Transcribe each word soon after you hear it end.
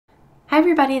Hi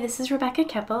everybody, this is Rebecca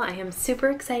Keppel. I am super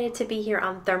excited to be here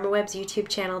on ThermOWeb's YouTube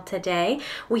channel today.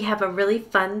 We have a really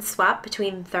fun swap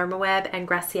between ThermOWeb and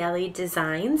Graciellie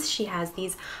Designs. She has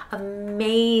these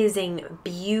amazing,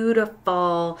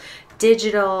 beautiful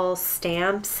digital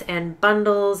stamps and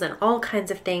bundles and all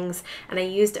kinds of things, and I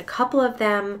used a couple of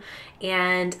them,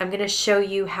 and I'm going to show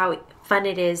you how fun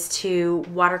it is to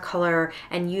watercolor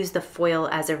and use the foil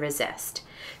as a resist.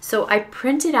 So I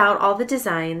printed out all the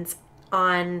designs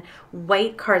on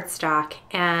white cardstock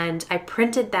and I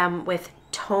printed them with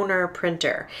toner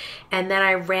printer, and then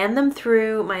I ran them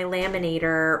through my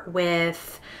laminator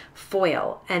with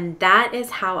foil, and that is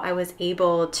how I was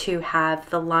able to have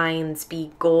the lines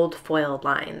be gold foiled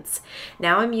lines.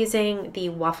 Now I'm using the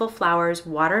Waffle Flowers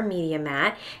Water Media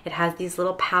Mat. It has these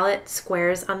little palette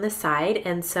squares on the side,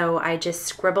 and so I just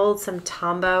scribbled some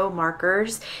Tombow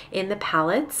markers in the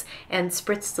palettes and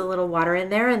spritzed a little water in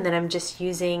there, and then I'm just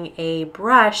using a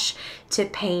brush to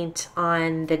paint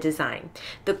on the design.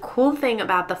 The cool thing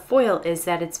about the foil is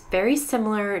that it's very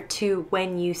similar to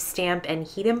when you stamp and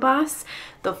heat emboss.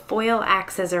 The foil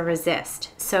acts as a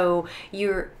resist, so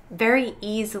you're very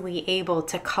easily able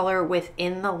to color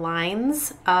within the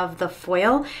lines of the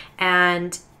foil,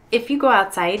 and if you go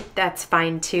outside, that's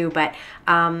fine too, but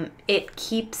it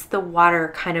keeps the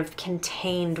water kind of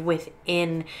contained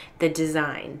within the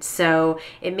design. So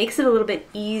it makes it a little bit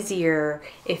easier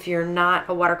if you're not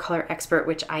a watercolor expert,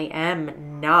 which I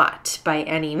am not by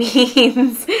any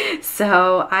means.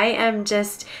 So I am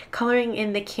just coloring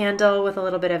in the candle with a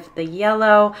little bit of the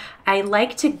yellow. I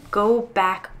like to go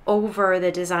back over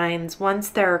the designs once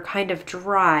they're kind of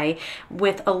dry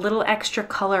with a little extra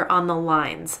color on the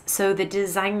lines. So the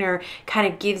designer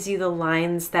kind of gives you the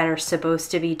lines that are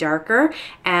supposed to be darker,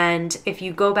 and if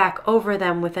you go back over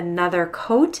them with another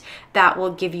coat, that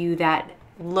will give you that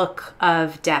look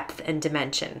of depth and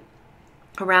dimension.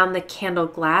 Around the candle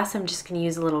glass, I'm just going to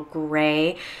use a little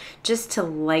gray just to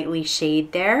lightly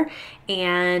shade there,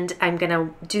 and I'm going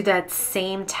to do that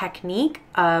same technique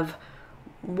of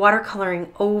watercoloring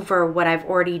over what I've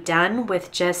already done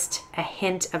with just a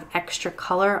hint of extra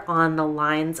color on the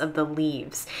lines of the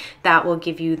leaves. That will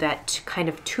give you that kind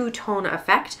of two-tone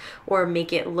effect, or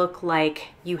make it look like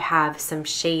you have some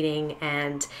shading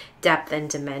and depth and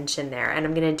dimension there. And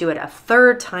I'm going to do it a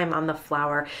third time on the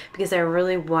flower because I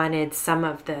really wanted some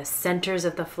of the centers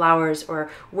of the flowers,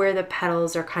 or where the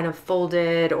petals are kind of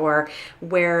folded, or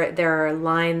where there are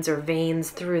lines or veins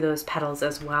through those petals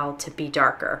as well, to be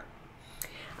darker.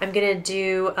 I'm going to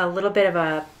do a little bit of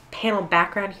a panel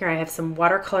background here. I have some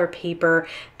watercolor paper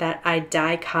that I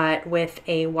die cut with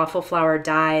a waffle flower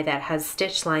die that has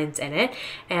stitch lines in it,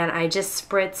 and I just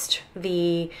spritzed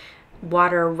the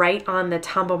water right on the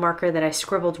Tombow marker that I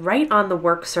scribbled right on the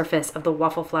work surface of the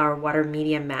Waffle Flower Water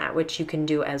Media Mat, which you can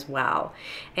do as well.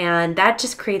 And that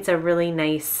just creates a really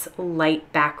nice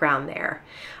light background there.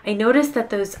 I noticed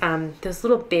that those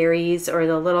little berries, or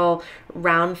the little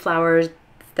round flowers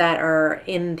that are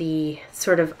in the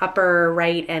sort of upper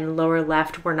right and lower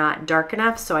left, were not dark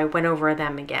enough, so I went over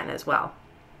them again as well.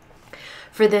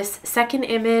 For this second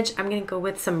image, I'm going to go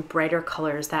with some brighter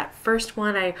colors. That first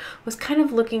one, I was kind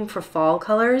of looking for fall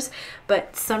colors,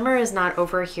 but summer is not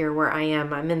over here where I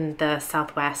am. I'm in the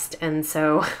Southwest, and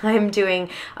so I'm doing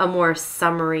a more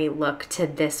summery look to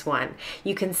this one.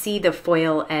 You can see the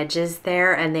foil edges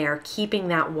there, and they are keeping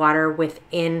that water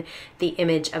within the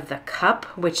image of the cup,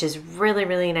 which is really,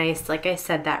 really nice. Like I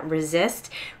said, that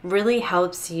resist really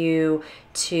helps you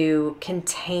to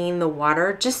contain the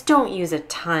water. Just don't use a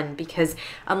ton, because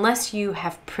unless you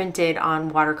have printed on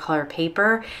watercolor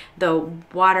paper, the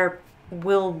water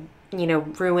will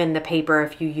ruin the paper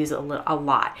if you use a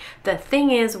lot. The thing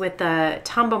is, with the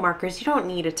Tombow markers, you don't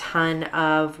need a ton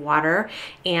of water,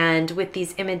 and with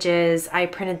these images, I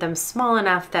printed them small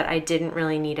enough that I didn't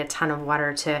really need a ton of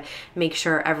water to make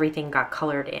sure everything got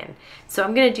colored in. So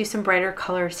I'm going to do some brighter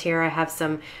colors here. I have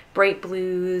some bright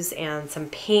blues and some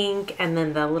pink, and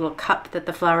then the little cup that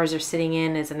the flowers are sitting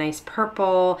in is a nice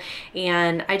purple,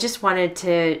 and I just wanted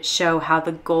to show how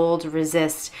the gold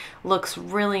resist looks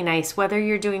really nice, whether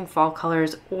you're doing fall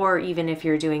colors or even if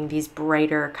you're doing these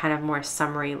brighter, kind of more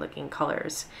summery looking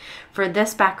colors. For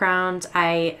this background,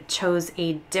 I chose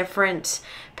a different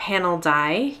panel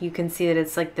die. You can see that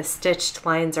it's like the stitched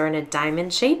lines are in a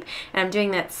diamond shape, and I'm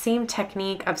doing that same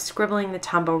technique of scribbling the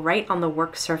Tombow right on the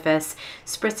work surface,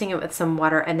 spritzing it with some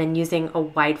water, and then using a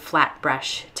wide flat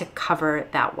brush to cover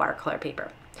that watercolor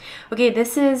paper. Okay,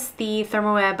 this is the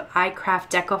ThermOWeb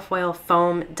iCraft Deco Foil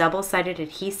Foam double-sided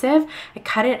adhesive. I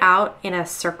cut it out in a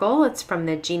circle. It's from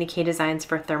the Gina Designs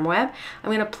for ThermOWeb. I'm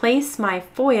going to place my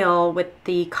foil with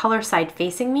the color side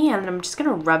facing me, and I'm just going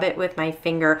to rub it with my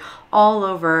finger all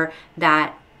over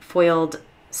that foiled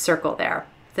circle there.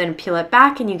 Then peel it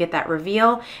back and you get that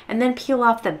reveal, and then peel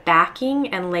off the backing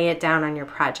and lay it down on your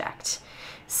project.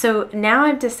 So now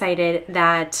I've decided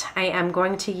that I am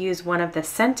going to use one of the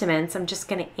sentiments. I'm just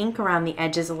going to ink around the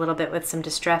edges a little bit with some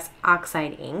Distress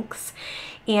Oxide inks.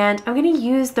 And I'm going to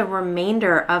use the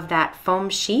remainder of that foam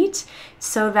sheet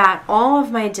so that all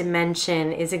of my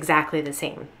dimension is exactly the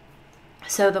same.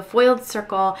 So the foiled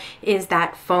circle is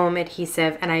that foam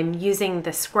adhesive, and I'm using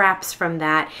the scraps from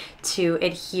that to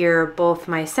adhere both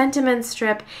my sentiment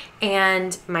strip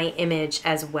and my image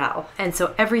as well. And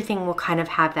so everything will kind of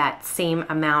have that same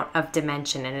amount of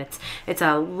dimension, and it's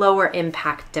a lower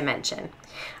impact dimension.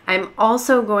 I'm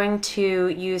also going to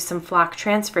use some flock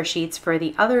transfer sheets for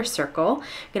the other circle.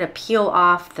 I'm going to peel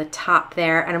off the top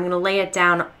there, and I'm going to lay it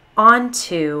down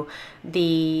onto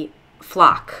the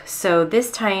flock. So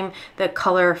this time the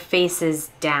color faces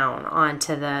down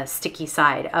onto the sticky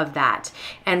side of that.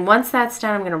 And once that's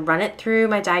done, I'm going to run it through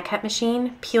my die cut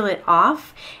machine, peel it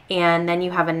off, and then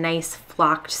you have a nice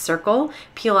flocked circle.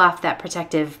 Peel off that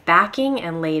protective backing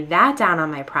and lay that down on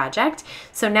my project.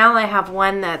 So now I have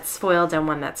one that's foiled and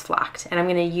one that's flocked. And I'm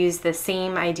going to use the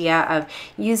same idea of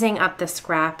using up the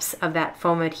scraps of that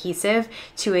foam adhesive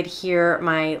to adhere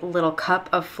my little cup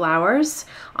of flowers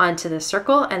onto the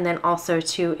circle, and then also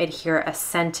to adhere a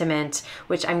sentiment,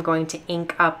 which I'm going to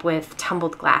ink up with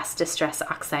Tumbled Glass Distress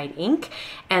Oxide ink,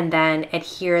 and then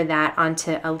adhere that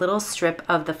onto a little strip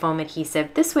of the foam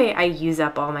adhesive. This way I use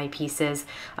up all my pieces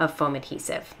of foam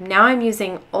adhesive. Now I'm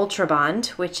using Ultra Bond,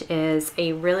 which is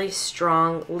a really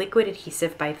strong liquid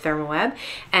adhesive by ThermOWeb,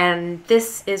 and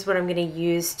this is what I'm going to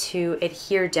use to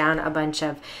adhere down a bunch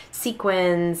of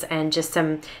sequins and just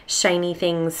some shiny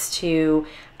things to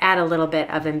add a little bit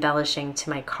of embellishing to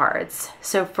my cards.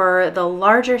 So for the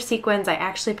larger sequins, I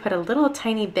actually put a little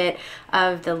tiny bit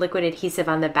of the liquid adhesive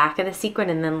on the back of the sequin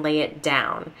and then lay it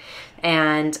down.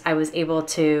 And I was able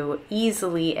to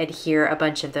easily adhere a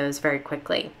bunch of those very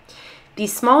quickly.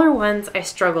 These smaller ones I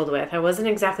struggled with. I wasn't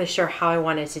exactly sure how I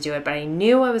wanted to do it, but I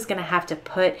knew I was going to have to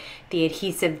put the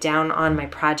adhesive down on my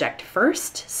project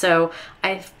first. So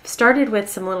I started with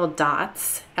some little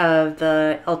dots of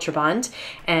the Ultra Bond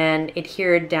and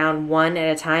adhered down one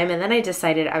at a time, and then I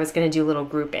decided I was going to do little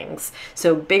groupings.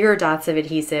 So bigger dots of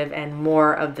adhesive and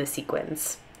more of the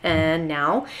sequins. And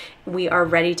now we are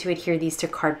ready to adhere these to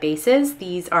card bases.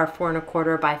 These are 4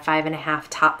 1/4 by 5 1/2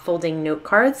 top folding note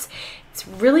cards. It's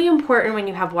really important when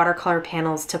you have watercolor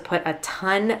panels to put a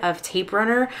ton of tape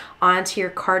runner onto your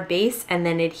card base and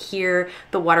then adhere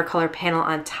the watercolor panel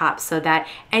on top so that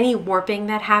any warping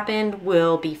that happened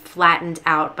will be flattened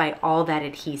out by all that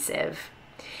adhesive.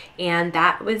 And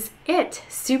that was it.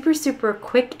 Super, super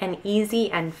quick and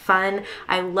easy and fun.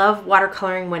 I love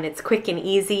watercoloring when it's quick and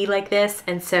easy like this.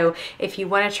 And so if you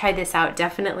want to try this out,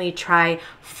 definitely try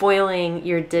foiling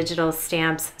your digital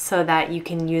stamps so that you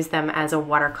can use them as a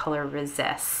watercolor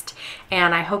resist.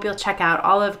 And I hope you'll check out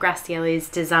all of Graciellie's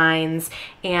designs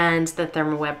and the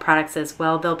ThermOWeb products as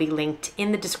well. They'll be linked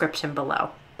in the description below.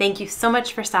 Thank you so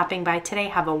much for stopping by today.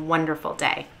 Have a wonderful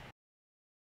day.